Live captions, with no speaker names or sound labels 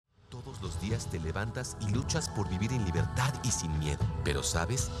Todos los días te levantas y luchas por vivir en libertad y sin miedo. Pero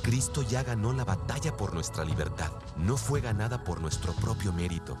 ¿sabes? Cristo ya ganó la batalla por nuestra libertad. No fue ganada por nuestro propio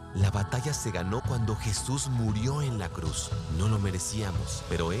mérito. La batalla se ganó cuando Jesús murió en la cruz. No lo merecíamos,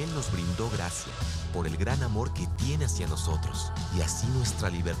 pero Él nos brindó gracia por el gran amor que tiene hacia nosotros. Y así nuestra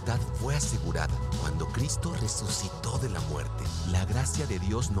libertad fue asegurada. Cuando Cristo resucitó de la muerte, la gracia de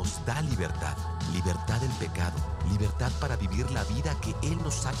Dios nos da libertad. Libertad del pecado, libertad para vivir la vida que Él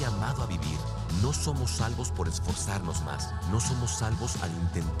nos ha llamado a vivir. No somos salvos por esforzarnos más. No somos salvos al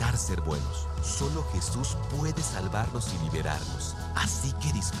intentar ser buenos. Solo Jesús puede salvarnos y liberarnos. Así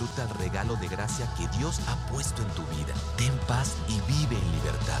que disfruta el regalo de gracia que Dios ha puesto en tu vida. Ten paz y vive en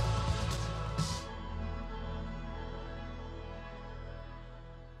libertad.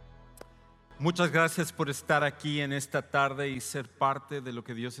 Muchas gracias por estar aquí en esta tarde y ser parte de lo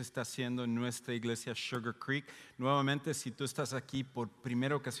que Dios está haciendo en nuestra iglesia Sugar Creek. Nuevamente, si tú estás aquí por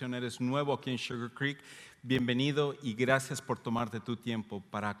primera ocasión, eres nuevo aquí en Sugar Creek, bienvenido y gracias por tomarte tu tiempo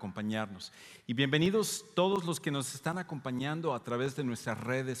para acompañarnos. Y bienvenidos todos los que nos están acompañando a través de nuestras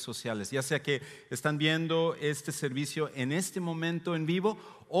redes sociales, ya sea que están viendo este servicio en este momento en vivo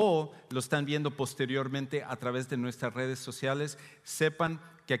o lo están viendo posteriormente a través de nuestras redes sociales. Sepan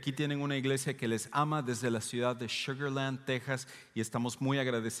que aquí tienen una iglesia que les ama desde la ciudad de Sugar Land, Texas, y estamos muy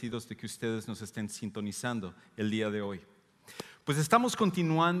agradecidos de que ustedes nos estén sintonizando el día de hoy. Pues estamos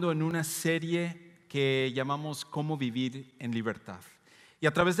continuando en una serie que llamamos Cómo vivir en libertad. Y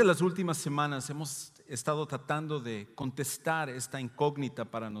a través de las últimas semanas hemos estado tratando de contestar esta incógnita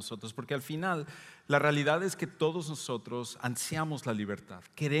para nosotros, porque al final la realidad es que todos nosotros ansiamos la libertad,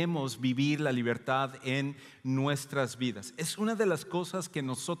 queremos vivir la libertad en nuestras vidas. Es una de las cosas que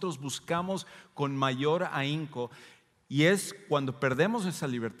nosotros buscamos con mayor ahínco, y es cuando perdemos esa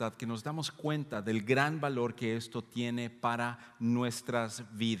libertad que nos damos cuenta del gran valor que esto tiene para nuestras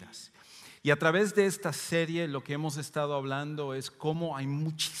vidas. Y a través de esta serie lo que hemos estado hablando es cómo hay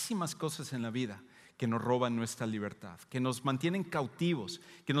muchísimas cosas en la vida que nos roban nuestra libertad, que nos mantienen cautivos,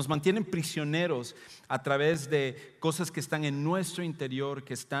 que nos mantienen prisioneros a través de cosas que están en nuestro interior,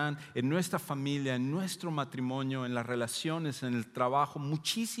 que están en nuestra familia, en nuestro matrimonio, en las relaciones, en el trabajo,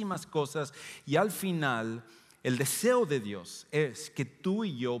 muchísimas cosas. Y al final, el deseo de Dios es que tú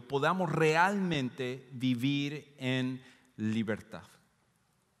y yo podamos realmente vivir en libertad.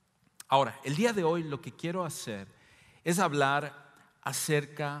 Ahora, el día de hoy lo que quiero hacer es hablar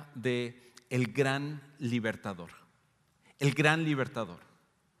acerca de el gran libertador. El gran libertador.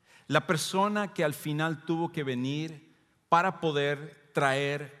 La persona que al final tuvo que venir para poder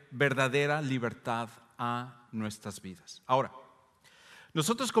traer verdadera libertad a nuestras vidas. Ahora,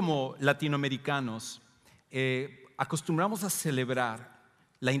 nosotros como latinoamericanos acostumbramos a celebrar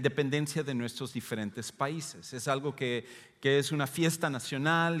la independencia de nuestros diferentes países. Es algo que es una fiesta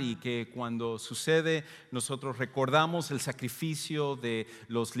nacional y que cuando sucede nosotros recordamos el sacrificio de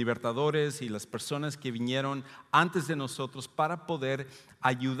los libertadores y las personas que vinieron antes de nosotros para poder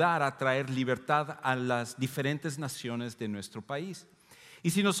ayudar a traer libertad a las diferentes naciones de nuestro país.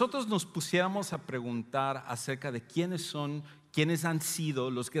 Y si nosotros nos pusiéramos a preguntar acerca de quiénes han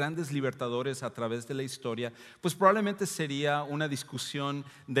sido los grandes libertadores a través de la historia, pues probablemente sería una discusión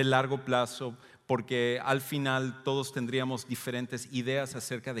de largo plazo, porque al final todos tendríamos diferentes ideas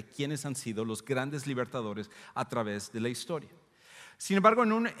acerca de quiénes han sido los grandes libertadores a través de la historia. Sin embargo,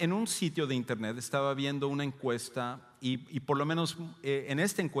 en un sitio de internet estaba viendo una encuesta y por lo menos en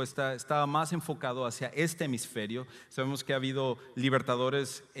esta encuesta estaba más enfocado hacia este hemisferio. Sabemos que ha habido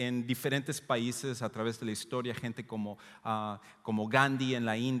libertadores en diferentes países a través de la historia, gente como Gandhi en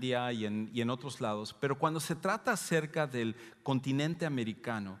la India y en otros lados. Pero cuando se trata acerca del continente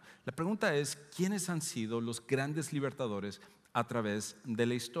americano, la pregunta es, ¿quiénes han sido los grandes libertadores a través de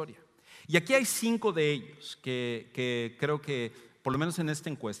la historia? Y aquí hay 5 de ellos que creo que por lo menos en esta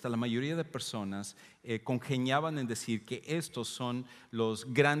encuesta, la mayoría de personas congeniaban en decir que estos son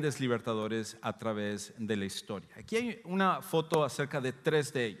los grandes libertadores a través de la historia. Aquí hay una foto acerca de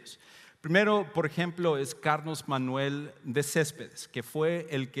 3 de ellos. Primero, por ejemplo, es Carlos Manuel de Céspedes, que fue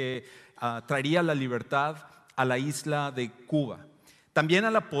el que traería la libertad a la isla de Cuba. También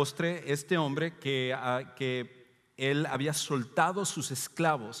a la postre, este hombre que él había soltado sus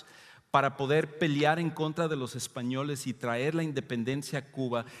esclavos para poder pelear en contra de los españoles y traer la independencia a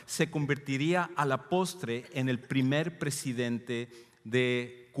Cuba, se convertiría a la postre en el primer presidente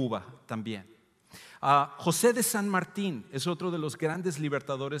de Cuba también. José de San Martín es otro de los grandes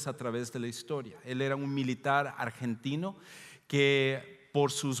libertadores a través de la historia. Él era un militar argentino que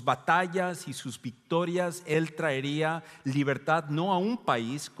por sus batallas y sus victorias, él traería libertad no a un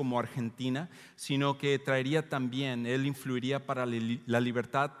país como Argentina, sino que traería también, él influiría para la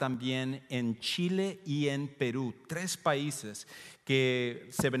libertad también en Chile y en Perú, 3 países que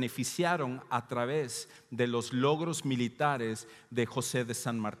se beneficiaron a través de los logros militares de José de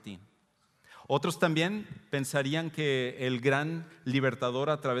San Martín. Otros también pensarían que el gran libertador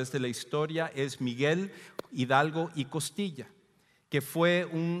a través de la historia es Miguel Hidalgo y Costilla, que fue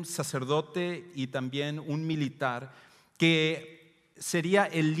un sacerdote y también un militar que sería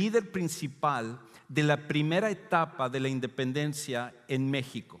el líder principal de la primera etapa de la independencia en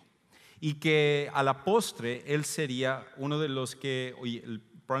México, y que a la postre él sería uno de los que,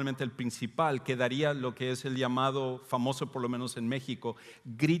 probablemente el principal, que daría lo que es el llamado, famoso por lo menos en México,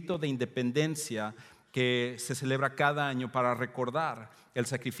 grito de independencia, que se celebra cada año para recordar el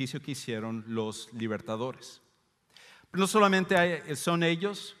sacrificio que hicieron los libertadores. Pero no solamente son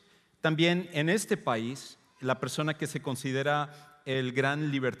ellos, también en este país, la persona que se considera el gran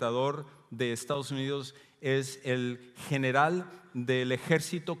libertador de Estados Unidos es el general del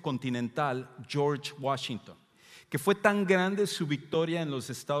ejército continental, George Washington, que fue tan grande su victoria en los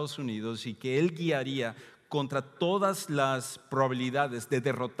Estados Unidos y que él guiaría contra todas las probabilidades de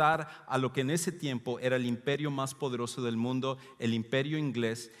derrotar a lo que en ese tiempo era el imperio más poderoso del mundo, el imperio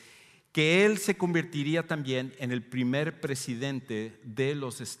inglés, que él se convertiría también en el primer presidente de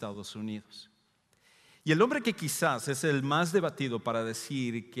los Estados Unidos. Y el hombre que quizás es el más debatido para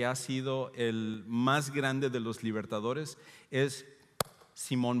decir que ha sido el más grande de los libertadores es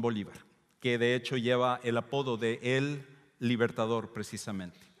Simón Bolívar, que de hecho lleva el apodo de El Libertador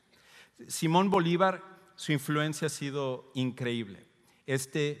precisamente. Simón Bolívar, su influencia ha sido increíble.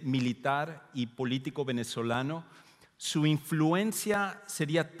 Este militar y político venezolano, su influencia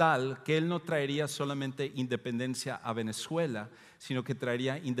sería tal que él no traería solamente independencia a Venezuela, sino que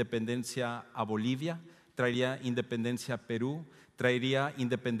traería independencia a Bolivia, traería independencia a Perú, traería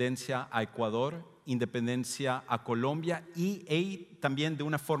independencia a Ecuador, independencia a Colombia y también de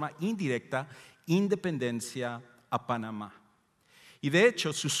una forma indirecta, independencia a Panamá. Y de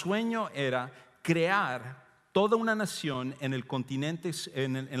hecho, su sueño era crear toda una nación en el continente,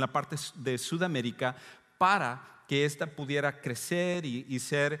 en la parte de Sudamérica, para que ésta pudiera crecer y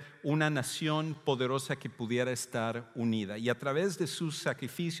ser una nación poderosa que pudiera estar unida. Y a través de sus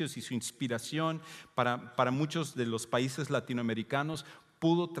sacrificios y su inspiración para muchos de los países latinoamericanos,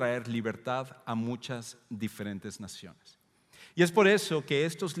 pudo traer libertad a muchas diferentes naciones. Y es por eso que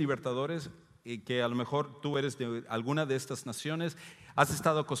estos libertadores, que a lo mejor tú eres de alguna de estas naciones, has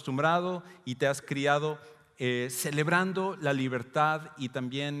estado acostumbrado y te has criado celebrando la libertad y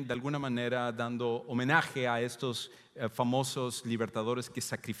también de alguna manera dando homenaje a estos famosos libertadores que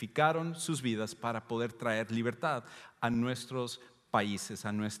sacrificaron sus vidas para poder traer libertad a nuestros países,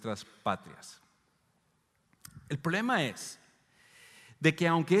 a nuestras patrias. El problema es de que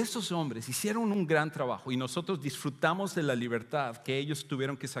aunque estos hombres hicieron un gran trabajo y nosotros disfrutamos de la libertad que ellos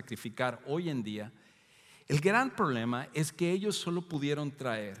tuvieron que sacrificar hoy en día, el gran problema es que ellos solo pudieron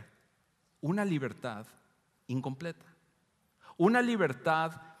traer una libertad incompleta, una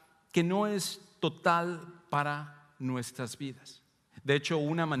libertad que no es total para nuestras vidas. De hecho,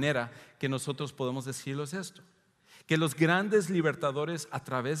 una manera que nosotros podemos decirlo es esto, que los grandes libertadores a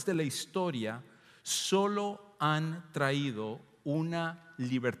través de la historia solo han traído una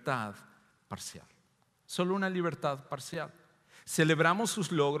libertad parcial, solo una libertad parcial. Celebramos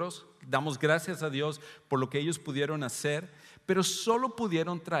sus logros, damos gracias a Dios por lo que ellos pudieron hacer, pero solo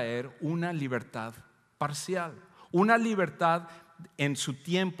pudieron traer una libertad parcial, una libertad en su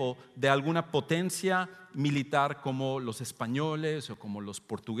tiempo de alguna potencia militar como los españoles o como los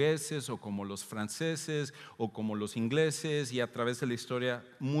portugueses o como los franceses o como los ingleses y a través de la historia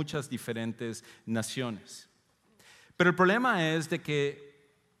muchas diferentes naciones. Pero el problema es de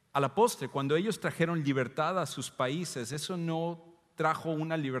que a la postre, cuando ellos trajeron libertad a sus países, eso no trajo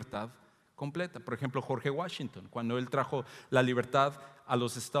una libertad completa. Por ejemplo, George Washington, cuando él trajo la libertad a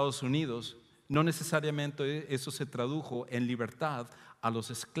los Estados Unidos, no necesariamente eso se tradujo en libertad a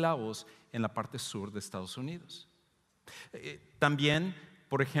los esclavos en la parte sur de Estados Unidos. También,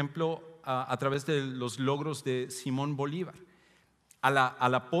 por ejemplo, a través de los logros de Simón Bolívar, a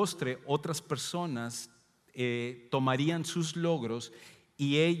la postre otras personas tomarían sus logros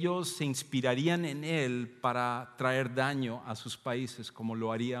y ellos se inspirarían en él para traer daño a sus países, como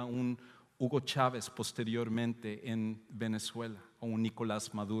lo haría un Hugo Chávez posteriormente en Venezuela, o un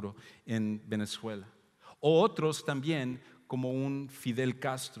Nicolás Maduro en Venezuela, o otros también como un Fidel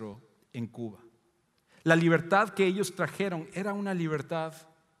Castro en Cuba. La libertad que ellos trajeron era una libertad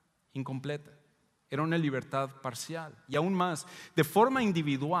incompleta, era una libertad parcial. Y aún más, de forma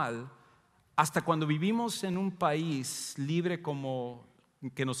individual, hasta cuando vivimos en un país libre como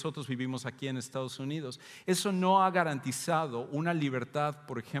que nosotros vivimos aquí en Estados Unidos, eso no ha garantizado una libertad,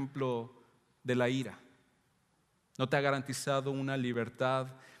 por ejemplo, de la ira. No te ha garantizado una libertad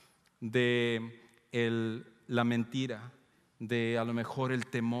de la mentira, de a lo mejor el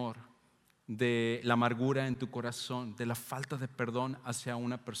temor, de la amargura en tu corazón, de la falta de perdón hacia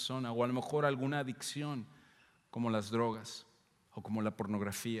una persona, o a lo mejor alguna adicción como las drogas o como la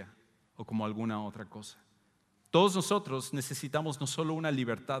pornografía o como alguna otra cosa. Todos nosotros necesitamos no solo una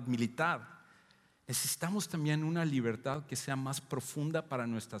libertad militar, necesitamos también una libertad que sea más profunda para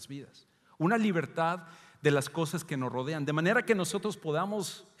nuestras vidas, una libertad de las cosas que nos rodean, de manera que nosotros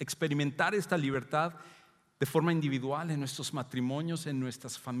podamos experimentar esta libertad de forma individual en nuestros matrimonios, en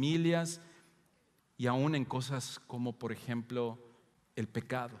nuestras familias y aún en cosas como, por ejemplo, el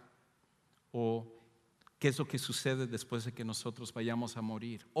pecado o qué es lo que sucede después de que nosotros vayamos a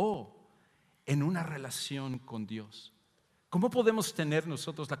morir, o en una relación con Dios. ¿Cómo podemos tener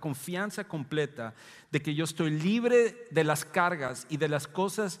nosotros la confianza completa de que yo estoy libre de las cargas y de las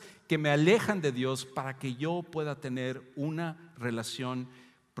cosas que me alejan de Dios para que yo pueda tener una relación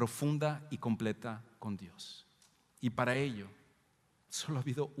profunda y completa con Dios? Y para ello, solo ha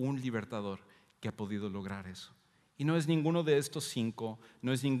habido un libertador que ha podido lograr eso. Y no es ninguno de estos 5,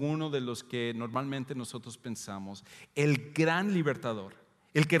 no es ninguno de los que normalmente nosotros pensamos. El gran libertador,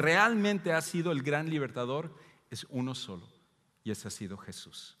 el que realmente ha sido el gran libertador, es uno solo, y ese ha sido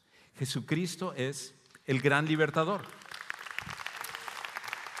Jesús. Jesucristo es el gran libertador.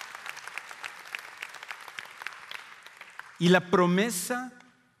 Y la promesa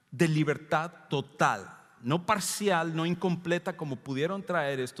de libertad total, no parcial, no incompleta como pudieron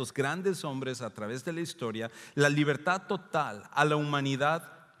traer estos grandes hombres a través de la historia, la libertad total a la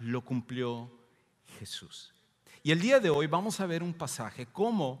humanidad lo cumplió Jesús. Y el día de hoy vamos a ver un pasaje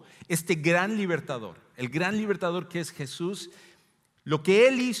cómo este gran libertador, el gran libertador que es Jesús, lo que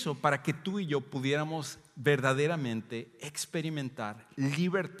Él hizo para que tú y yo pudiéramos verdaderamente experimentar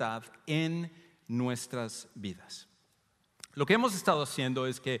libertad en nuestras vidas. Lo que hemos estado haciendo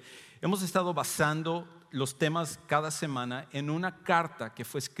es que hemos estado basando los temas cada semana en una carta que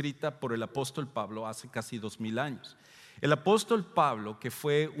fue escrita por el apóstol Pablo hace casi 2000 años. El apóstol Pablo, que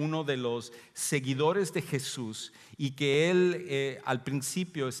fue uno de los seguidores de Jesús y que él al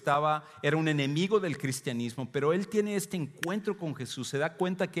principio era un enemigo del cristianismo, pero él tiene este encuentro con Jesús, se da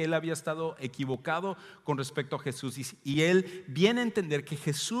cuenta que él había estado equivocado con respecto a Jesús y él viene a entender que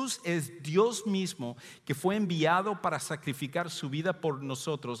Jesús es Dios mismo, que fue enviado para sacrificar su vida por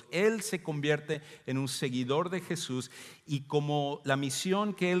nosotros. Él se convierte en un seguidor de Jesús y como la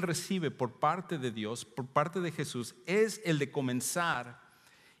misión que él recibe por parte de Dios, por parte de Jesús, es el de comenzar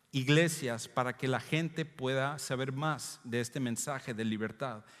iglesias para que la gente pueda saber más de este mensaje de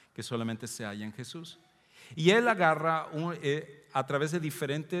libertad que solamente se halla en Jesús. Y él agarra a través de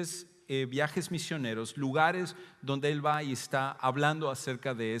diferentes viajes misioneros, lugares donde él va y está hablando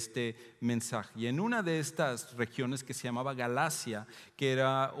acerca de este mensaje. Y en una de estas regiones que se llamaba Galacia, que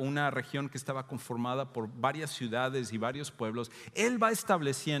era una región que estaba conformada por varias ciudades y varios pueblos, él va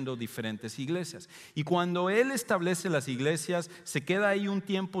estableciendo diferentes iglesias. Y cuando él establece las iglesias, se queda ahí un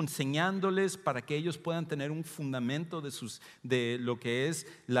tiempo enseñándoles para que ellos puedan tener un fundamento de lo que es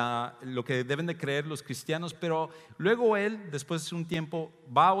lo que deben de creer los cristianos. Pero luego él, después de un tiempo,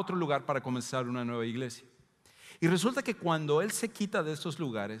 va a otro lugar para comenzar una nueva iglesia. Y resulta que cuando él se quita de estos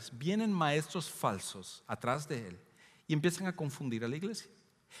lugares, vienen maestros falsos atrás de él y empiezan a confundir a la iglesia.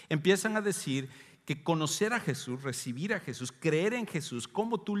 Empiezan a decir que conocer a Jesús, recibir a Jesús, creer en Jesús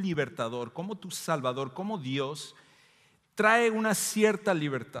como tu libertador, como tu salvador, como Dios, trae una cierta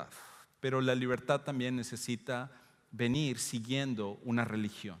libertad. Pero la libertad también necesita venir siguiendo una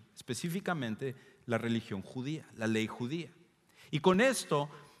religión, específicamente la religión judía, la ley judía. Y con esto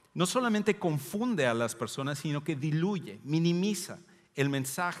no solamente confunde a las personas, sino que diluye, minimiza el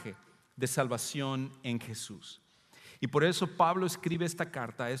mensaje de salvación en Jesús. Y por eso Pablo escribe esta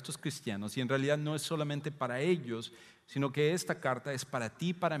carta a estos cristianos, y en realidad no es solamente para ellos, sino que esta carta es para ti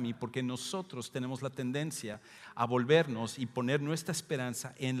y para mí, porque nosotros tenemos la tendencia a volvernos y poner nuestra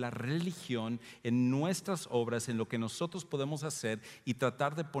esperanza en la religión, en nuestras obras, en lo que nosotros podemos hacer y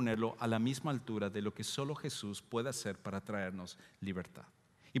tratar de ponerlo a la misma altura de lo que solo Jesús puede hacer para traernos libertad.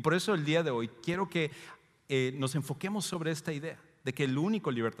 Y por eso el día de hoy quiero que nos enfoquemos sobre esta idea de que el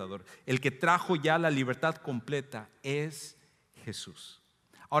único libertador, el que trajo ya la libertad completa, es Jesús.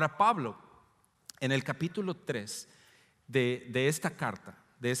 Ahora Pablo, en el capítulo 3 de esta carta,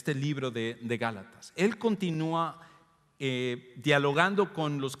 de este libro de Gálatas, él continúa dialogando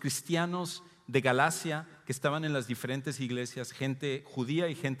con los cristianos de Galacia que estaban en las diferentes iglesias, gente judía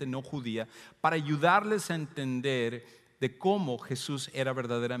y gente no judía, para ayudarles a entender de cómo Jesús era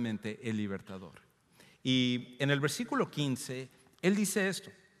verdaderamente el libertador. Y en el versículo 15, él dice esto: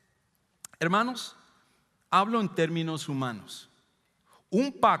 hermanos, hablo en términos humanos.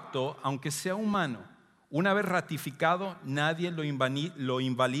 Un pacto, aunque sea humano, una vez ratificado, nadie lo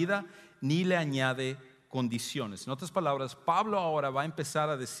invalida ni le añade condiciones. En otras palabras, Pablo ahora va a empezar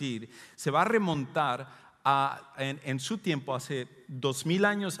a decir, se va a remontar en su tiempo, hace 2000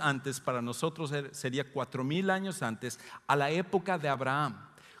 años antes, para nosotros sería 4000 años antes, a la época de Abraham,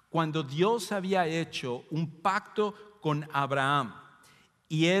 cuando Dios había hecho un pacto con Abraham.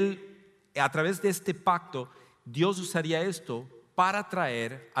 Y él, a través de este pacto, Dios usaría esto para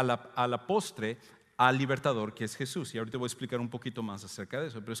traer a la postre al libertador, que es Jesús. Y ahorita voy a explicar un poquito más acerca de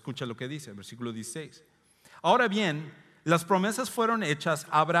eso, pero escucha lo que dice el versículo 16. Ahora bien, las promesas fueron hechas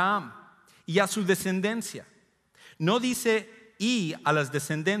a Abraham y a su descendencia. No dice y a las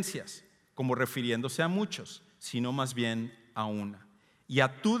descendencias, como refiriéndose a muchos, sino más bien a una. Y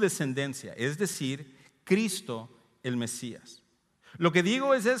a tu descendencia, es decir, Cristo el Mesías. Lo que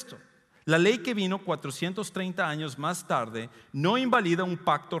digo es esto: la ley que vino 430 años más tarde no invalida un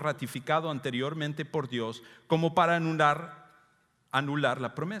pacto ratificado anteriormente por Dios como para anular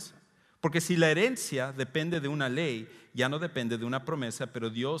la promesa. Porque si la herencia depende de una ley, ya no depende de una promesa, pero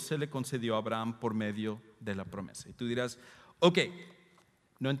Dios se le concedió a Abraham por medio de la promesa. Y tú dirás, ok,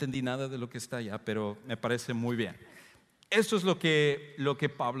 no entendí nada de lo que está allá, pero me parece muy bien. Esto es lo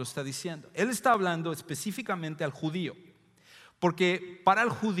que Pablo está diciendo. Él está hablando específicamente al judío, porque para el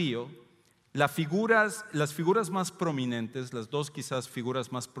judío las figuras más prominentes, las dos quizás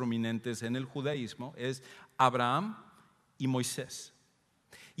figuras más prominentes en el judaísmo es Abraham y Moisés.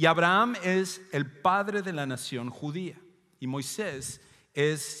 Y Abraham es el padre de la nación judía y Moisés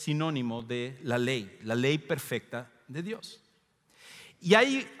es sinónimo de la ley perfecta de Dios. Y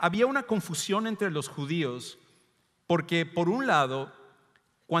ahí había una confusión entre los judíos porque, por un lado,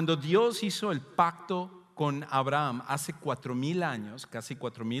 cuando Dios hizo el pacto con Abraham hace 4000 años, casi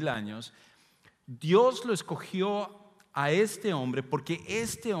 4000 años, Dios lo escogió a este hombre porque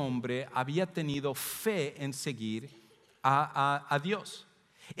este hombre había tenido fe en seguir a Dios.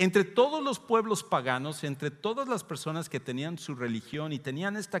 Entre todos los pueblos paganos, entre todas las personas que tenían su religión y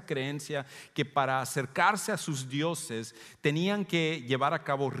tenían esta creencia que para acercarse a sus dioses tenían que llevar a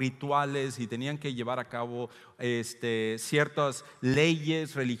cabo rituales y tenían que llevar a cabo ciertas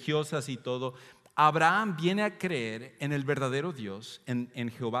leyes religiosas y todo, Abraham viene a creer en el verdadero Dios,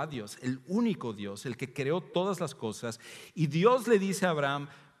 en Jehová Dios, el único Dios, el que creó todas las cosas. Y Dios le dice a Abraham,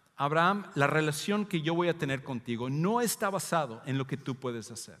 la relación que yo voy a tener contigo no está basado en lo que tú puedes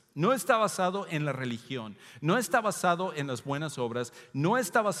hacer, no está basado en la religión, no está basado en las buenas obras, no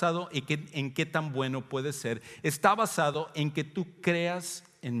está basado en qué tan bueno puedes ser, está basado en que tú creas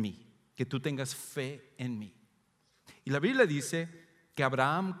en mí, que tú tengas fe en mí. Y la Biblia dice que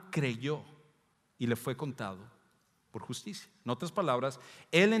Abraham creyó y le fue contado por justicia. En otras palabras,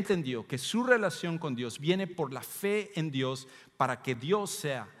 él entendió que su relación con Dios viene por la fe en Dios para que Dios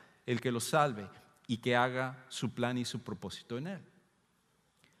sea el que lo salve y que haga su plan y su propósito en él.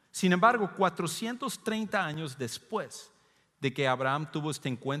 Sin embargo, 430 años después de que Abraham tuvo este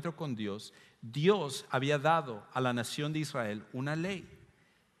encuentro con Dios, Dios había dado a la nación de Israel una ley.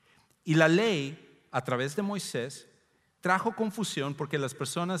 Y la ley, a través de Moisés, trajo confusión porque las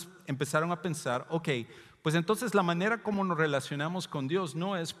personas empezaron a pensar, ok, pues entonces la manera como nos relacionamos con Dios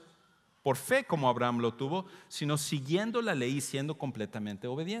no es por fe como Abraham lo tuvo, sino siguiendo la ley y siendo completamente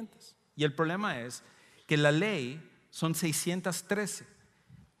obedientes. Y el problema es que la ley son 613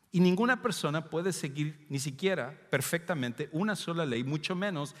 y ninguna persona puede seguir ni siquiera perfectamente una sola ley, mucho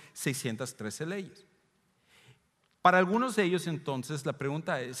menos 613 leyes. Para algunos de ellos entonces la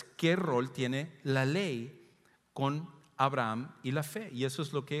pregunta es, ¿qué rol tiene la ley con Abraham y la fe? Y eso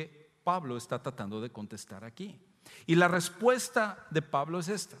es lo que Pablo está tratando de contestar aquí. Y la respuesta de Pablo es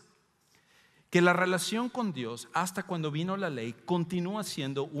esta: que la relación con Dios, hasta cuando vino la ley, continúa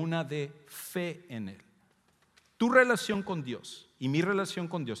siendo una de fe en Él. Tu relación con Dios y mi relación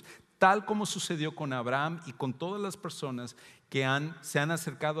con Dios, tal como sucedió con Abraham y con todas las personas que se han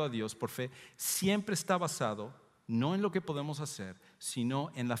acercado a Dios por fe, siempre está basado no en lo que podemos hacer,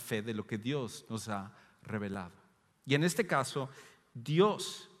 sino en la fe de lo que Dios nos ha revelado. Y en este caso,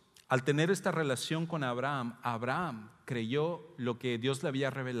 Dios, al tener esta relación con Abraham, Abraham creyó lo que Dios le había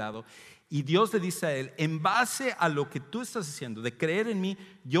revelado. Y Dios le dice a él, en base a lo que tú estás haciendo, de creer en mí,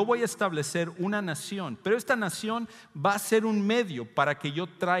 yo voy a establecer una nación. Pero esta nación va a ser un medio para que yo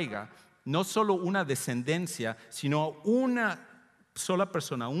traiga no solo una descendencia, sino una sola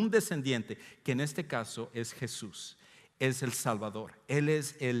persona, un descendiente, que en este caso es Jesús. Es el Salvador, Él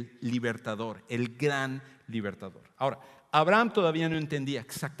es el libertador, el gran libertador. Ahora, Abraham todavía no entendía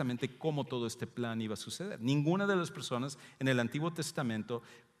exactamente cómo todo este plan iba a suceder. Ninguna de las personas en el Antiguo Testamento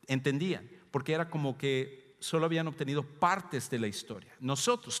entendían, porque era como que solo habían obtenido partes de la historia.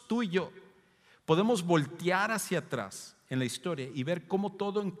 Nosotros, tú y yo, podemos voltear hacia atrás en la historia y ver cómo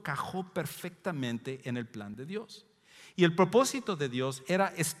todo encajó perfectamente en el plan de Dios. Y el propósito de Dios era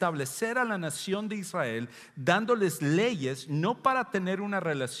establecer a la nación de Israel, dándoles leyes, no para tener una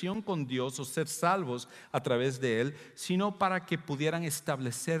relación con Dios o ser salvos a través de Él, sino para que pudieran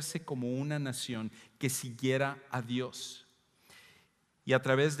establecerse como una nación que siguiera a Dios. Y a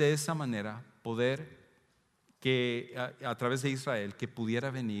través de esa manera, a través de Israel, que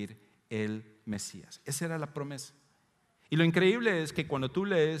pudiera venir el Mesías. Esa era la promesa. Y lo increíble es que cuando tú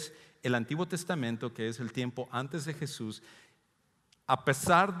lees el Antiguo Testamento, que es el tiempo antes de Jesús, a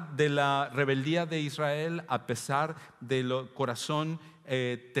pesar de la rebeldía de Israel, a pesar del corazón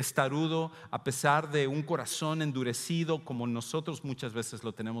testarudo, a pesar de un corazón endurecido como nosotros muchas veces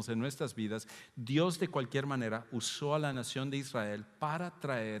lo tenemos en nuestras vidas, Dios de cualquier manera usó a la nación de Israel para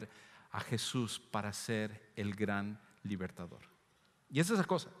traer a Jesús para ser el gran libertador. Y esa es la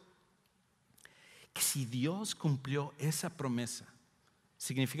cosa, que si Dios cumplió esa promesa,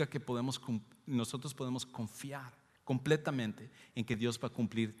 significa que nosotros podemos confiar completamente en que Dios va a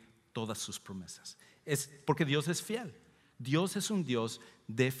cumplir todas sus promesas. Es porque Dios es fiel. Dios es un Dios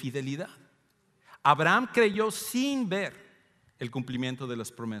de fidelidad. Abraham creyó sin ver el cumplimiento de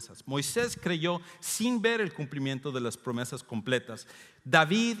las promesas. Moisés creyó sin ver el cumplimiento de las promesas completas.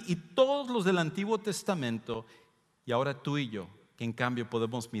 David y todos los del Antiguo Testamento, y ahora tú y yo, que en cambio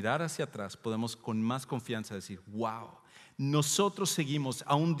podemos mirar hacia atrás, podemos con más confianza decir, wow, nosotros seguimos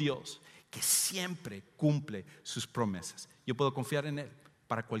a un Dios que siempre cumple sus promesas. Yo puedo confiar en Él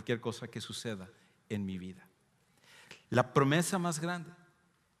para cualquier cosa que suceda en mi vida. La promesa más grande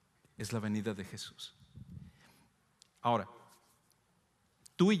es la venida de Jesús. Ahora,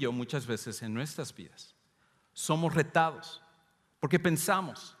 tú y yo muchas veces en nuestras vidas somos retados porque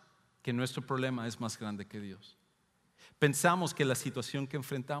pensamos que nuestro problema es más grande que Dios. Pensamos que la situación que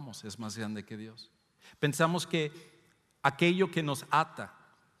enfrentamos es más grande que Dios. Pensamos que aquello que nos ata,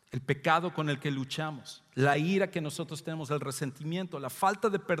 el pecado con el que luchamos, la ira que nosotros tenemos, el resentimiento, la falta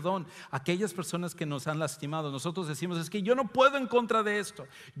de perdón, aquellas personas que nos han lastimado, nosotros decimos, es que yo no puedo en contra de esto,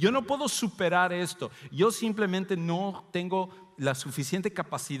 yo no puedo superar esto, yo simplemente no tengo la suficiente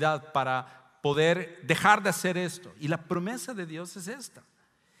capacidad para poder dejar de hacer esto. Y la promesa de Dios es esta,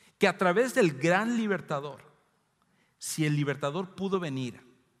 que a través del gran libertador, si el libertador pudo venir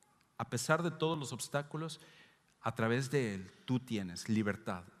a pesar de todos los obstáculos, a través de Él tú tienes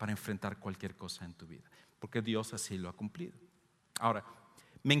libertad para enfrentar cualquier cosa en tu vida, porque Dios así lo ha cumplido. Ahora,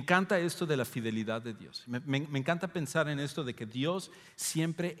 me encanta esto de la fidelidad de Dios. Me encanta pensar en esto de que Dios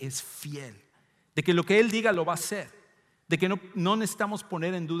siempre es fiel, de que lo que Él diga lo va a hacer, de que no necesitamos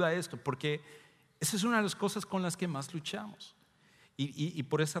poner en duda esto, porque esa es una de las cosas con las que más luchamos. Y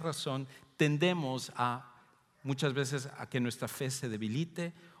por esa razón tendemos muchas veces a que nuestra fe se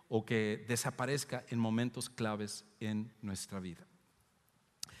debilite o que desaparezca en momentos claves en nuestra vida.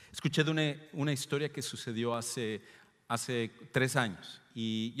 Escuché de una historia que sucedió hace 3 años.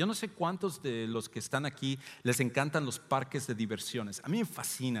 Y yo no sé cuántos de los que están aquí les encantan los parques de diversiones. A mí me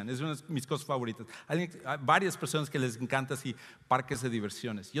fascinan, es una de mis cosas favoritas. Hay varias personas que les encantan así, parques de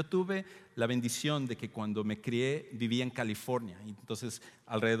diversiones. Yo tuve la bendición de que cuando me crié vivía en California. Entonces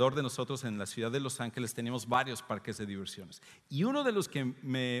alrededor de nosotros en la ciudad de Los Ángeles teníamos varios parques de diversiones. Y uno de los que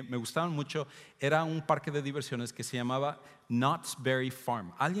me gustaban mucho era un parque de diversiones que se llamaba Knott's Berry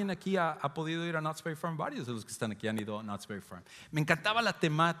Farm. ¿Alguien aquí ha podido ir a Knott's Berry Farm? Varios de los que están aquí han ido a Knott's Berry Farm. Me encantaba la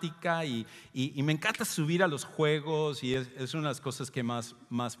temática y me encanta subir a los juegos y es una de las cosas que más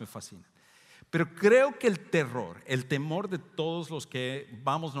me fascina. Pero creo que el temor de todos los que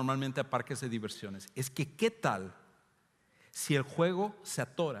vamos normalmente a parques de diversiones es que ¿qué tal si el juego se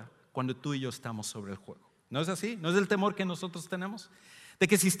atora cuando tú y yo estamos sobre el juego? ¿No es así? ¿No es el temor que nosotros tenemos? De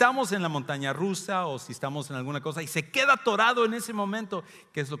que si estamos en la montaña rusa o si estamos en alguna cosa y se queda atorado en ese momento,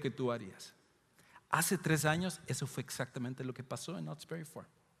 ¿qué es lo que tú harías? Hace 3 años eso fue exactamente lo que pasó en Knott's Berry Farm.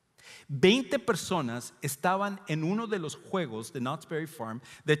 20 personas estaban en uno de los juegos de Knott's Berry Farm.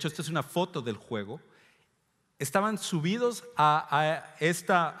 De hecho, esta es una foto del juego. Estaban subidos a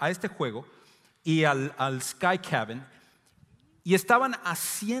este juego y al Sky Cabin y estaban a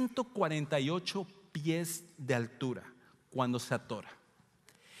 148 pies de altura cuando se atora.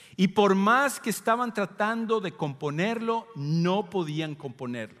 Y por más que estaban tratando de componerlo, no podían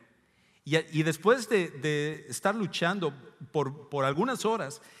componerlo. Y después de estar luchando por algunas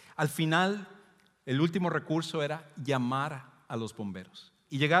horas, al final el último recurso era llamar a los bomberos.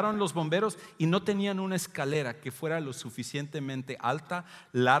 Y llegaron los bomberos y no tenían una escalera que fuera lo suficientemente alta,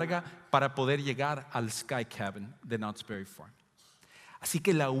 larga, para poder llegar al Sky Cabin de Knott's Berry Farm. Así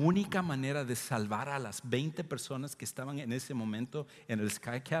que la única manera de salvar a las 20 personas que estaban en ese momento en el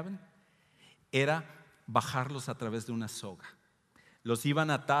Sky Cabin era bajarlos a través de una soga. Los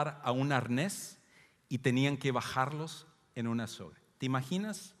iban a atar a un arnés y tenían que bajarlos en una soga. ¿Te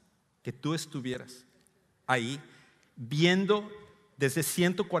imaginas que tú estuvieras ahí viendo desde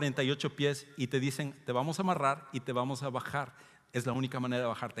 148 pies y te dicen, te vamos a amarrar y te vamos a bajar? Es la única manera de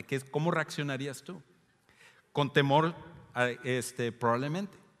bajarte. ¿Cómo reaccionarías tú? Con temor,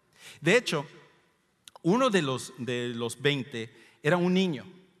 probablemente. De hecho, uno de los 20 era un niño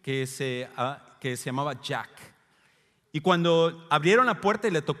que se llamaba Jack. Y cuando abrieron la puerta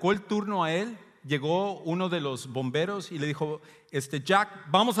y le tocó el turno a él, llegó uno de los bomberos y le dijo, Jack,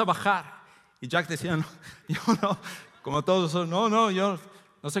 vamos a bajar. Y Jack decía, no, yo no, como todos son, yo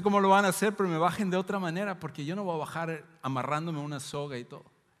no sé cómo lo van a hacer, pero me bajen de otra manera, porque yo no voy a bajar amarrándome una soga y todo.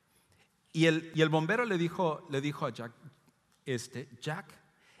 Y el bombero le dijo a Jack, Jack,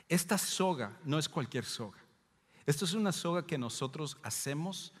 esta soga no es cualquier soga. Esto es una soga que nosotros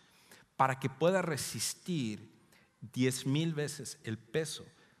hacemos para que pueda resistir 10,000 veces el peso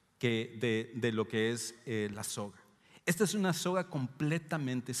de lo que es la soga. Esta es una soga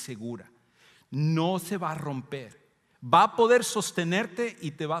completamente segura. No se va a romper. Va a poder sostenerte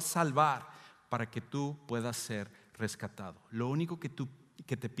y te va a salvar para que tú puedas ser rescatado. Lo único que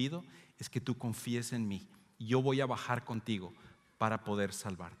te pido es que tú confíes en mí. Yo voy a bajar contigo para poder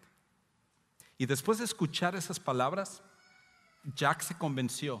salvarte. Y después de escuchar esas palabras, Jack se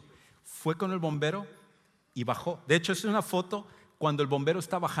convenció. Fue con el bombero y bajó. De hecho, es una foto cuando el bombero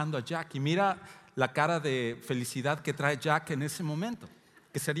está bajando a Jack. Y mira la cara de felicidad que trae Jack en ese momento,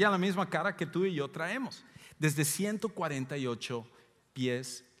 que sería la misma cara que tú y yo traemos, desde 148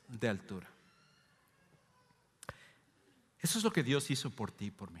 pies de altura. Eso es lo que Dios hizo por ti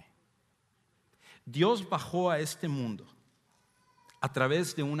y por mí. Dios bajó a este mundo a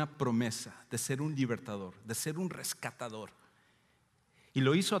través de una promesa de ser un libertador, de ser un rescatador. Y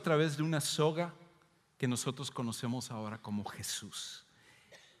lo hizo a través de una soga que nosotros conocemos ahora como Jesús.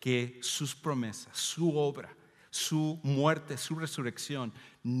 Que sus promesas, su obra, su muerte, su resurrección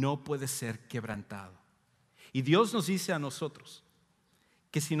no puede ser quebrantado. Y Dios nos dice a nosotros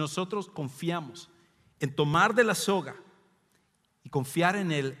que si nosotros confiamos en tomar de la soga y confiar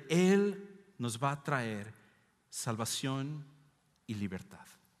en Él, Él nos va a traer salvación y libertad.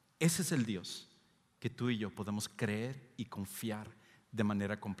 Ese es el Dios que tú y yo podemos creer y confiar de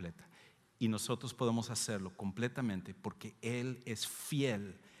manera completa. Y nosotros podemos hacerlo completamente porque Él es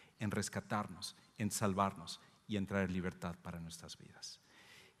fiel en rescatarnos, en salvarnos y en traer libertad para nuestras vidas.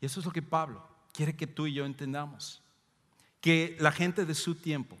 Y eso es lo que Pablo quiere que tú y yo entendamos, que la gente de su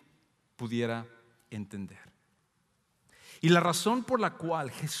tiempo pudiera entender. Y la razón por la cual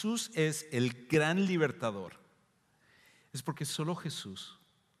Jesús es el gran libertador es porque solo Jesús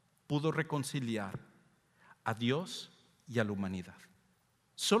pudo reconciliar a Dios y a la humanidad.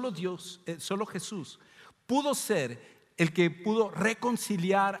 Solo Jesús pudo ser el que pudo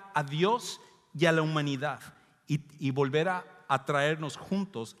reconciliar a Dios y a la humanidad y volver a traernos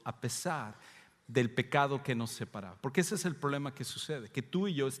juntos a pesar del pecado que nos separaba. Porque ese es el problema que sucede, que tú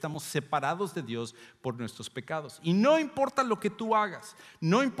y yo estamos separados de Dios por nuestros pecados. Y no importa lo que tú hagas,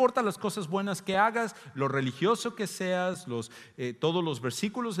 no importa las cosas buenas que hagas, lo religioso que seas, todos los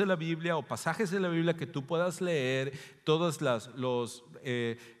versículos de la Biblia o pasajes de la Biblia que tú puedas leer, todos los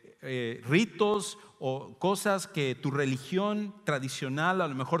ritos o cosas que tu religión tradicional a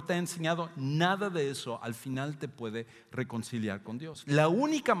lo mejor te ha enseñado, nada de eso al final te puede reconciliar con Dios. La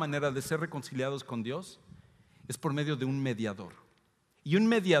única manera de ser reconciliados con Dios es por medio de un mediador. Y un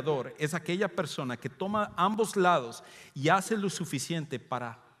mediador es aquella persona que toma ambos lados y hace lo suficiente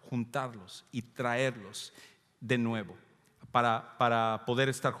para juntarlos y traerlos de nuevo, para poder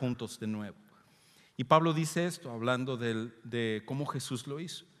estar juntos de nuevo. Y Pablo dice esto hablando de cómo Jesús lo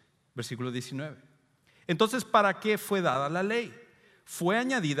hizo. Versículo 19. Entonces, ¿para qué fue dada la ley? Fue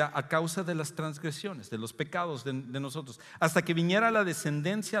añadida a causa de las transgresiones, de los pecados de nosotros, hasta que viniera la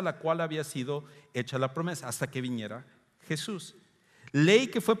descendencia a la cual había sido hecha la promesa, hasta que viniera Jesús. Ley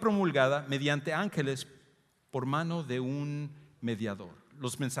que fue promulgada mediante ángeles por mano de un mediador.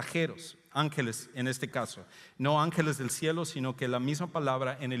 Los mensajeros ángeles en este caso, no ángeles del cielo, sino que la misma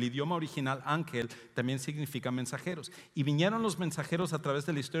palabra en el idioma original, ángel, también significa mensajeros. Y vinieron los mensajeros a través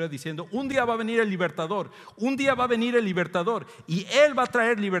de la historia diciendo: un día va a venir el libertador, un día va a venir el libertador y Él va a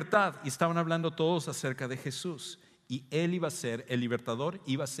traer libertad. Y estaban hablando todos acerca de Jesús, y Él iba a ser el libertador,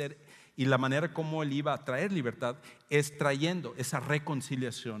 y la manera como Él iba a traer libertad es trayendo esa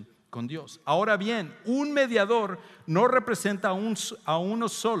reconciliación con Dios. Ahora bien, un mediador no representa a uno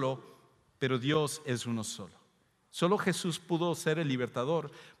solo, pero Dios es uno solo. Solo Jesús pudo ser el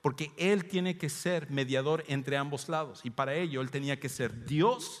libertador, porque Él tiene que ser mediador entre ambos lados, y para ello Él tenía que ser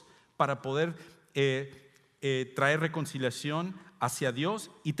Dios para poder traer reconciliación hacia Dios,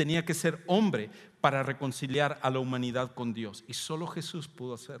 y tenía que ser hombre para reconciliar a la humanidad con Dios, y solo Jesús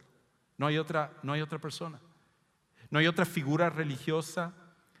pudo hacerlo. No hay otra persona, no hay otra figura religiosa,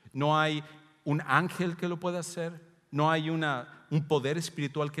 no hay un ángel que lo pueda hacer, no hay un poder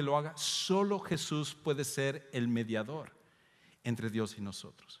espiritual que lo haga. Solo Jesús puede ser el mediador entre Dios y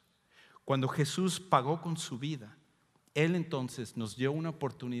nosotros. Cuando Jesús pagó con su vida, Él entonces nos dio una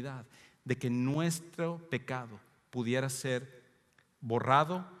oportunidad de que nuestro pecado pudiera ser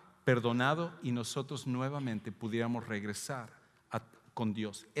borrado, perdonado, y nosotros nuevamente pudiéramos regresar con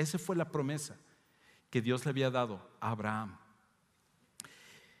Dios. Esa fue la promesa que Dios le había dado a Abraham.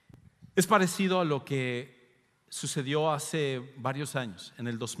 Es parecido a lo que sucedió hace varios años, en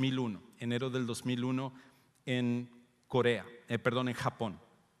el 2001, enero del 2001, en Japón.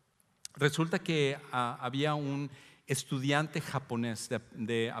 Resulta que había un estudiante japonés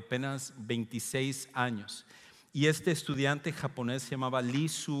de apenas 26 años, y este estudiante japonés se llamaba Lee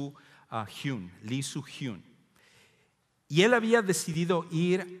Soo-hyun, y él había decidido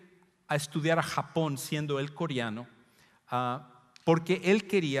ir a estudiar a Japón, siendo él coreano, porque él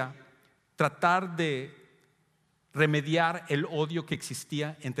quería tratar de remediar el odio que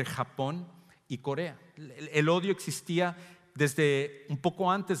existía entre Japón y Corea. El odio existía desde un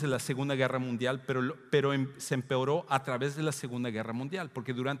poco antes de la Segunda Guerra Mundial, pero se empeoró a través de la Segunda Guerra Mundial,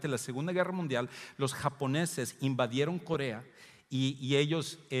 porque durante la Segunda Guerra Mundial los japoneses invadieron Corea y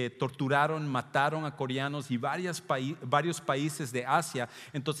ellos torturaron, mataron a coreanos y varios países de Asia.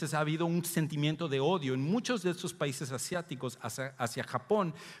 Entonces ha habido un sentimiento de odio en muchos de estos países asiáticos hacia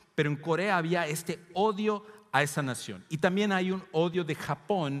Japón, pero en Corea había este odio a esa nación, y también hay un odio de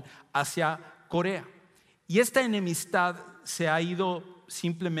Japón hacia Corea, y esta enemistad se ha ido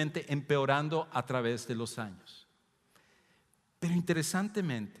simplemente empeorando a través de los años. Pero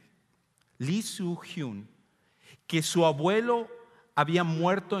interesantemente, Lee Soo-hyun, que su abuelo había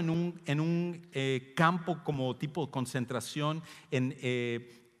muerto en un campo como tipo de concentración,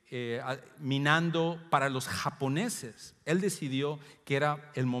 minando para los japoneses, él decidió que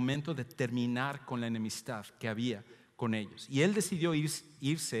era el momento de terminar con la enemistad que había con ellos, y él decidió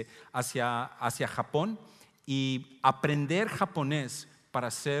irse hacia Japón y aprender japonés para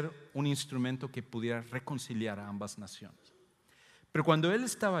ser un instrumento que pudiera reconciliar a ambas naciones. Pero cuando él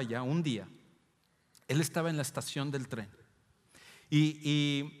estaba allá, un día, él estaba en la estación del tren,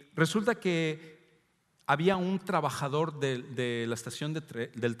 y resulta que había un trabajador de la estación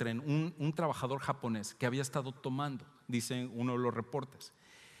del tren, un trabajador japonés que había estado tomando, dicen uno de los reportes.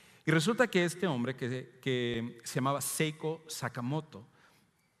 Y resulta que este hombre que se llamaba Seiko Sakamoto,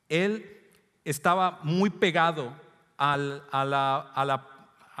 él estaba muy pegado a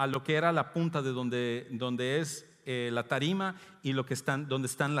lo que era la punta de donde es la tarima y donde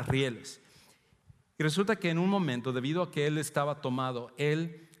están las rieles. Y resulta que en un momento, debido a que él estaba tomado,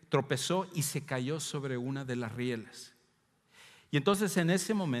 él tropezó y se cayó sobre una de las rieles. Y entonces en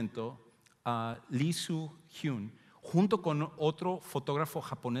ese momento Lee Soo-hyun, junto con otro fotógrafo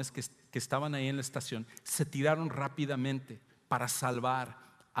japonés que estaban ahí en la estación, se tiraron rápidamente para salvar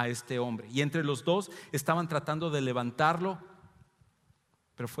a este hombre, y entre los dos estaban tratando de levantarlo,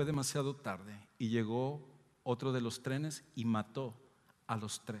 pero fue demasiado tarde, y llegó otro de los trenes y mató a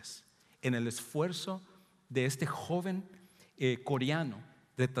los tres en el esfuerzo de este joven coreano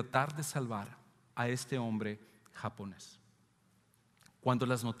de tratar de salvar a este hombre japonés. Cuando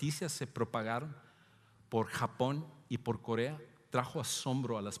las noticias se propagaron por Japón y por Corea, trajo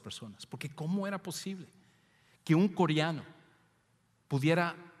asombro a las personas, porque ¿cómo era posible que un coreano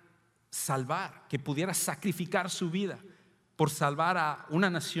pudiera salvar, que pudiera sacrificar su vida por salvar a una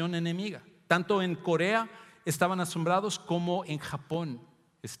nación enemiga? Tanto en Corea estaban asombrados como en Japón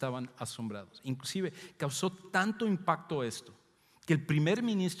estaban asombrados. Inclusive causó tanto impacto esto que el primer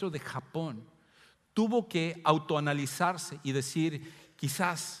ministro de Japón tuvo que autoanalizarse y decir: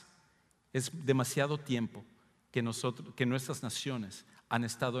 quizás es demasiado tiempo que nuestras naciones han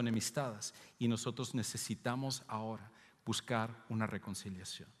estado enemistadas, y nosotros necesitamos ahora buscar una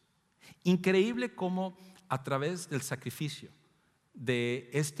reconciliación. Increíble cómo a través del sacrificio de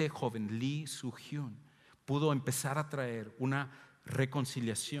este joven Lee Soo-hyun pudo empezar a traer una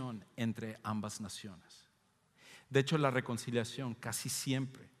reconciliación entre ambas naciones. De hecho, la reconciliación casi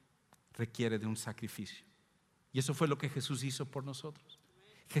siempre requiere de un sacrificio. Y eso fue lo que Jesús hizo por nosotros.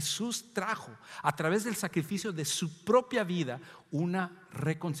 Jesús trajo a través del sacrificio de su propia vida una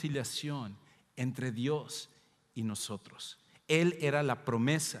reconciliación entre Dios y nosotros. Él era la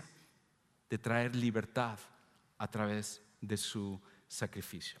promesa de traer libertad a través de su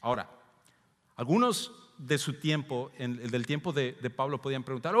sacrificio. Ahora, algunos de su tiempo, del tiempo de Pablo, podían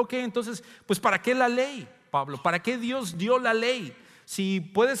preguntar: ok, entonces, pues ¿para qué la ley, Pablo? ¿Para qué Dios dio la ley? Si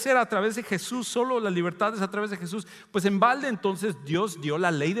puede ser a través de Jesús, solo la libertad es a través de Jesús, pues en balde entonces Dios dio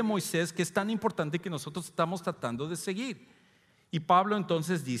la ley de Moisés, que es tan importante que nosotros estamos tratando de seguir. Y Pablo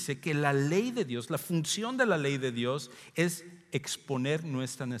entonces dice que la ley de Dios, la función de la ley de Dios es exponer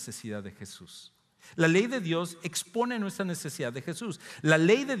nuestra necesidad de Jesús. La ley de Dios expone nuestra necesidad de Jesús. La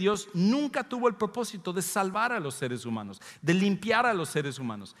ley de Dios nunca tuvo el propósito de salvar a los seres humanos, de limpiar a los seres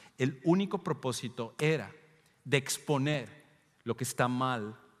humanos. El único propósito era de exponer lo que está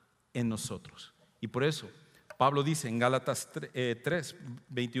mal en nosotros. Y por eso Pablo dice en Gálatas 3,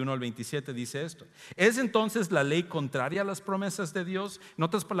 21 al 27, dice esto: ¿es entonces la ley contraria a las promesas de Dios? En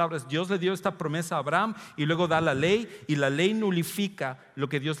otras palabras, Dios le dio esta promesa a Abraham y luego da la ley, y la ley nulifica lo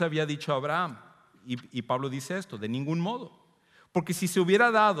que Dios le había dicho a Abraham. Y Pablo dice esto: de ningún modo. Porque si se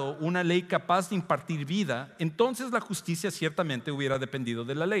hubiera dado una ley capaz de impartir vida, entonces la justicia ciertamente hubiera dependido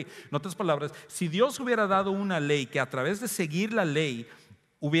de la ley. En otras palabras, si Dios hubiera dado una ley que a través de seguir la ley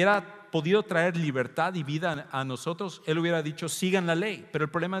hubiera podido traer libertad y vida a nosotros, Él hubiera dicho: sigan la ley. Pero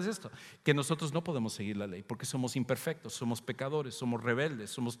el problema es esto, que nosotros no podemos seguir la ley porque somos imperfectos, somos pecadores, somos rebeldes,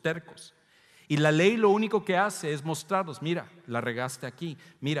 somos tercos. Y la ley lo único que hace es mostrarnos: mira, la regaste aquí,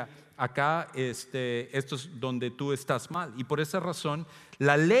 mira, acá esto es donde tú estás mal. Y por esa razón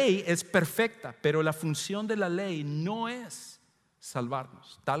la ley es perfecta, pero la función de la ley no es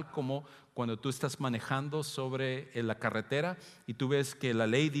salvarnos. Tal como cuando tú estás manejando sobre la carretera y tú ves que la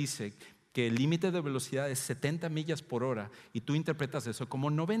ley dice que el límite de velocidad es 70 millas por hora y tú interpretas eso como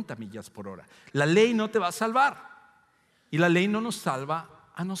 90 millas por hora. La ley no te va a salvar y la ley no nos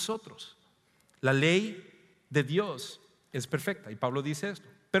salva a nosotros. La ley de Dios es perfecta y Pablo dice esto: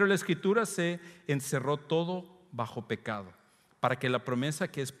 pero la Escritura se encerró todo bajo pecado, para que la promesa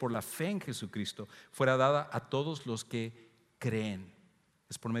que es por la fe en Jesucristo fuera dada a todos los que creen.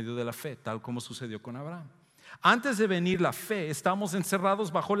 Es por medio de la fe, tal como sucedió con Abraham. Antes de venir la fe, estábamos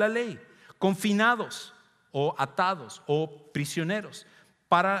encerrados bajo la ley, confinados o atados o prisioneros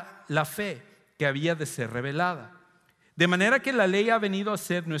para la fe que había de ser revelada. De manera que la ley ha venido a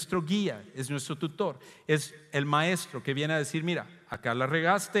ser nuestro guía, es nuestro tutor, es el maestro que viene a decir: mira, acá la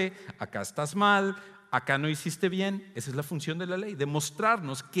regaste, acá estás mal, acá no hiciste bien. Esa es la función de la ley,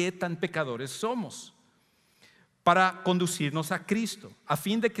 demostrarnos qué tan pecadores somos, para conducirnos a Cristo, a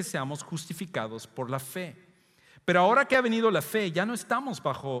fin de que seamos justificados por la fe. Pero ahora que ha venido la fe, ya no estamos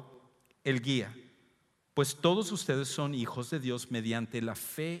bajo el guía, pues todos ustedes son hijos de Dios mediante la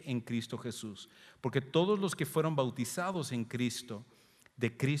fe en Cristo Jesús. Porque todos los que fueron bautizados en Cristo,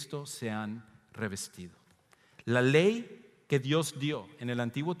 de Cristo se han revestido. La ley que Dios dio en el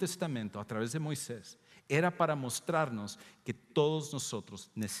Antiguo Testamento a través de Moisés era para mostrarnos que todos nosotros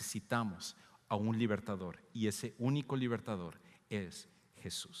necesitamos a un libertador, y ese único libertador es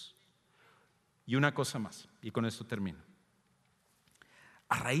Jesús. Y una cosa más, y con esto termino.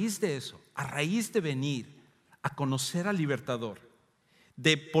 A raíz de eso, a raíz de venir a conocer al libertador,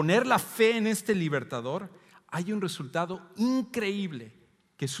 de poner la fe en este libertador, hay un resultado increíble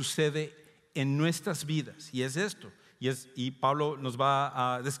que sucede en nuestras vidas, y es esto, y Pablo nos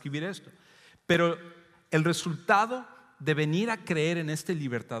va a describir esto. Pero el resultado de venir a creer en este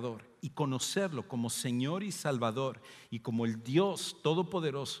libertador y conocerlo como Señor y Salvador y como el Dios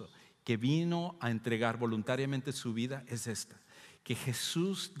todopoderoso que vino a entregar voluntariamente su vida es esta: que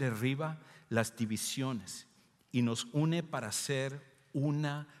Jesús derriba las divisiones y nos une para ser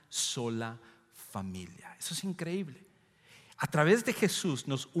una sola familia. Eso es increíble. A través de Jesús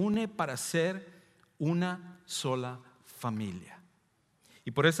nos une para ser una sola familia.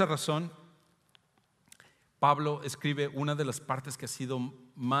 Y por esa razón Pablo escribe una de las partes que ha sido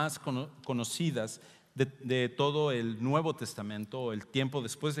más conocidas de todo el Nuevo Testamento, el tiempo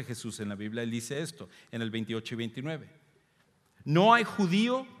después de Jesús en la Biblia. Él dice esto en el 28 y 29: no hay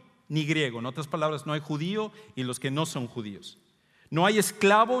judío ni griego. En otras palabras, no hay judío y los que no son judíos. No hay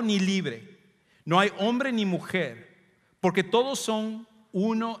esclavo ni libre. No hay hombre ni mujer, porque todos son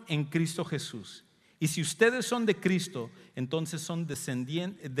uno en Cristo Jesús. Y si ustedes son de Cristo, entonces son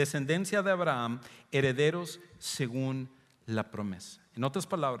descendencia de Abraham, herederos según la promesa. En otras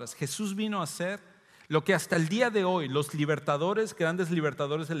palabras, Jesús vino a hacer lo que hasta el día de hoy los libertadores, grandes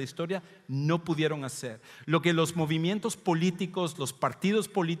libertadores de la historia, no pudieron hacer. Lo que los movimientos políticos, los partidos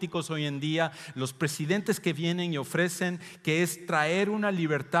políticos hoy en día, los presidentes que vienen y ofrecen, que es traer una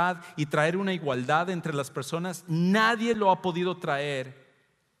libertad y traer una igualdad entre las personas, nadie lo ha podido traer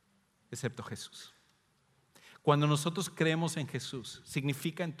excepto Jesús. Cuando nosotros creemos en Jesús,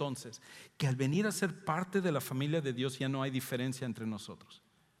 significa entonces que al venir a ser parte de la familia de Dios ya no hay diferencia entre nosotros.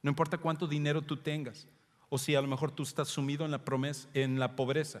 No importa cuánto dinero tú tengas, o si a lo mejor tú estás sumido en la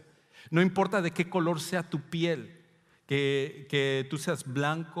pobreza. No importa de qué color sea tu piel, que tú seas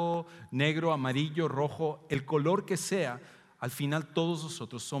blanco, negro, amarillo, rojo, el color que sea, al final todos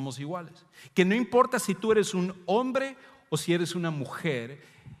nosotros somos iguales. Que no importa si tú eres un hombre o si eres una mujer,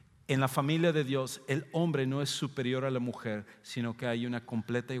 en la familia de Dios el hombre no es superior a la mujer, sino que hay una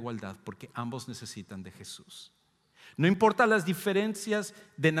completa igualdad porque ambos necesitan de Jesús. No importa las diferencias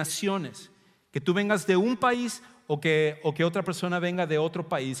de naciones, que tú vengas de un país o que otra persona venga de otro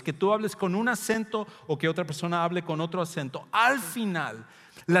país, que tú hables con un acento o que otra persona hable con otro acento. Al final,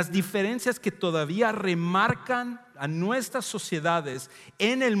 las diferencias que todavía remarcan a nuestras sociedades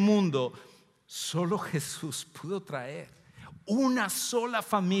en el mundo, solo Jesús pudo traer una sola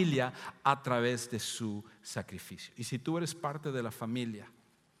familia a través de su sacrificio. Y si tú eres parte de la familia,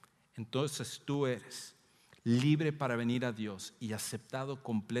 entonces tú eres libre para venir a Dios y aceptado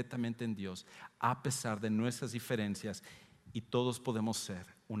completamente en Dios a pesar de nuestras diferencias, y todos podemos ser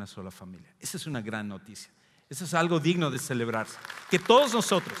una sola familia. Esa es una gran noticia. Eso es algo digno de celebrarse, que todos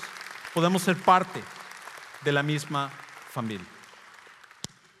nosotros podemos ser parte de la misma familia.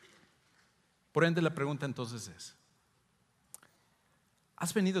 Por ende, la pregunta entonces es: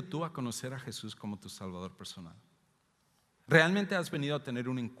 ¿has venido tú a conocer a Jesús como tu Salvador personal? ¿Realmente has venido a tener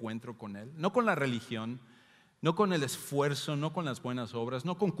un encuentro con Él? No con la religión, no con el esfuerzo, no con las buenas obras,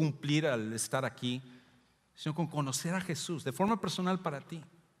 no con cumplir al estar aquí, sino con conocer a Jesús de forma personal para ti.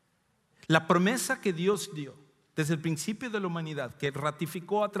 La promesa que Dios dio desde el principio de la humanidad, que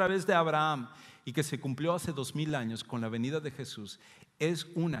ratificó a través de Abraham y que se cumplió hace 2000 años con la venida de Jesús, es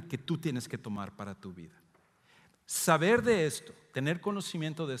una que tú tienes que tomar para tu vida. Saber de esto, tener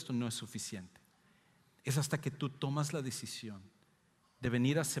conocimiento de esto no es suficiente. Es hasta que tú tomas la decisión de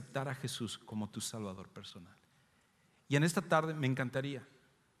venir a aceptar a Jesús como tu Salvador personal. Y en esta tarde me encantaría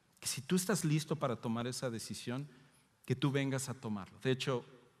que si tú estás listo para tomar esa decisión, que tú vengas a tomarlo. De hecho,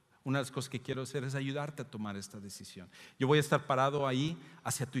 una de las cosas que quiero hacer es ayudarte a tomar esta decisión. Yo voy a estar parado ahí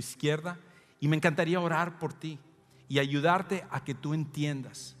hacia tu izquierda y me encantaría orar por ti y ayudarte a que tú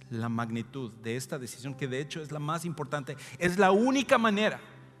entiendas la magnitud de esta decisión, que de hecho es la más importante, es la única manera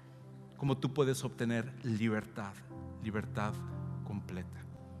como tú puedes obtener libertad completa.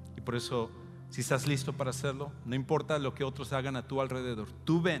 Y por eso, si estás listo para hacerlo, no importa lo que otros hagan a tu alrededor,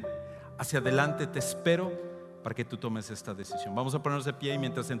 tú ven hacia adelante, te espero para que tú tomes esta decisión. Vamos a ponernos de pie y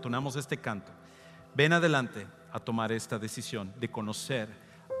mientras entonamos este canto, ven adelante a tomar esta decisión de conocer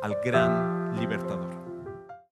al gran libertador.